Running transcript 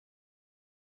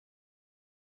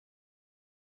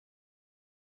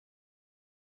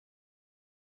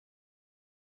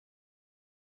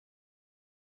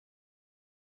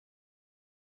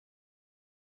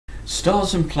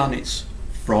Stars and planets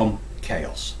from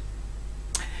chaos.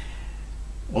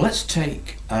 Well, let's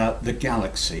take the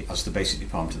galaxy as the basic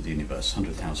department of the universe.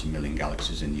 100,000 million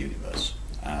galaxies in the universe.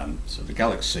 So the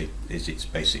galaxy is its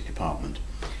basic department.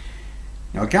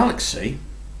 Now, a galaxy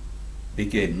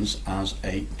begins as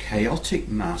a chaotic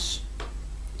mass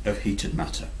of heated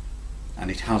matter, and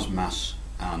it has mass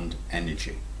and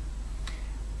energy.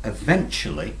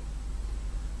 Eventually,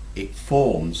 it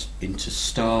forms into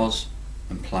stars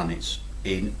and planets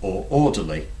in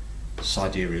orderly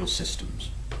sidereal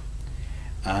systems.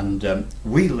 And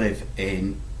we live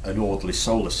in an orderly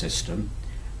solar system,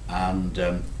 and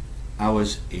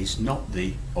ours is not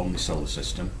the only solar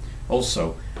system.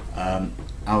 Also,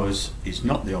 ours is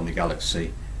not the only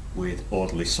galaxy with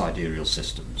orderly sidereal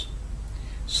systems.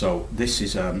 So this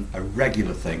is a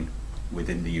regular thing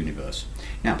within the universe.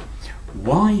 Now,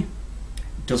 why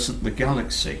doesn't the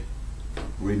galaxy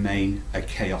remain a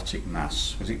chaotic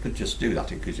mass? Because it could just do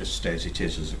that, it could just stay as it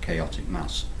is, as a chaotic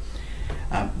mass.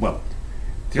 Well,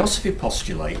 Theosophy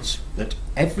postulates that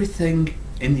everything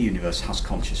in the universe has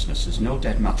consciousness. There's no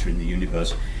dead matter in the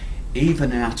universe.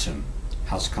 Even an atom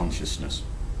has consciousness.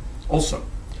 Also,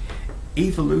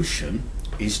 evolution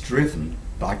is driven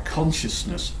by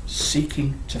consciousness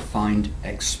seeking to find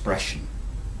expression.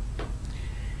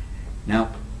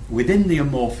 Now, within the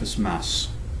amorphous mass,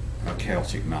 or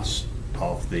chaotic mass,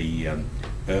 of the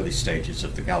early stages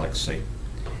of the galaxy,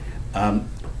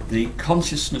 the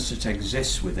consciousness that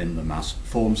exists within the mass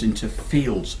forms into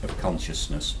fields of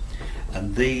consciousness,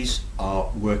 and these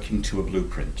are working to a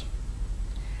blueprint.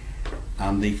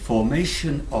 And the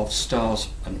formation of stars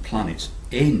and planets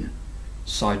in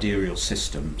sidereal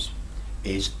systems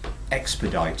is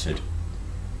expedited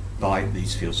by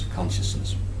these fields of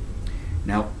consciousness.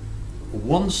 Now,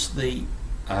 once the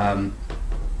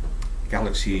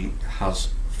galaxy has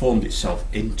formed itself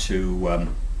into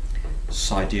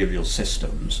sidereal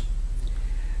systems,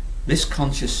 this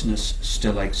consciousness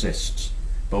still exists,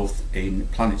 both in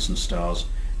planets and stars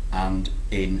and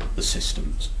in the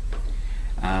systems.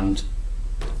 And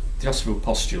Theosophy will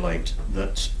postulate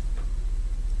that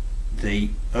the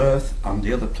Earth and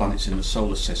the other planets in the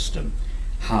solar system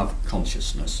have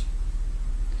consciousness.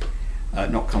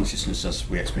 Not consciousness as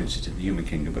we experience it in the human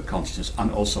kingdom, but consciousness,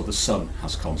 and also the Sun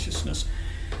has consciousness.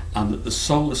 And that the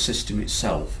solar system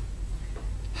itself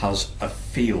has a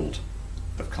field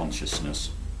of consciousness,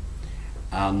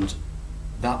 and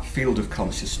that field of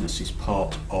consciousness is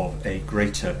part of a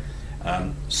greater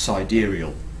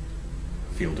sidereal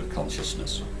field of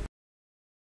consciousness.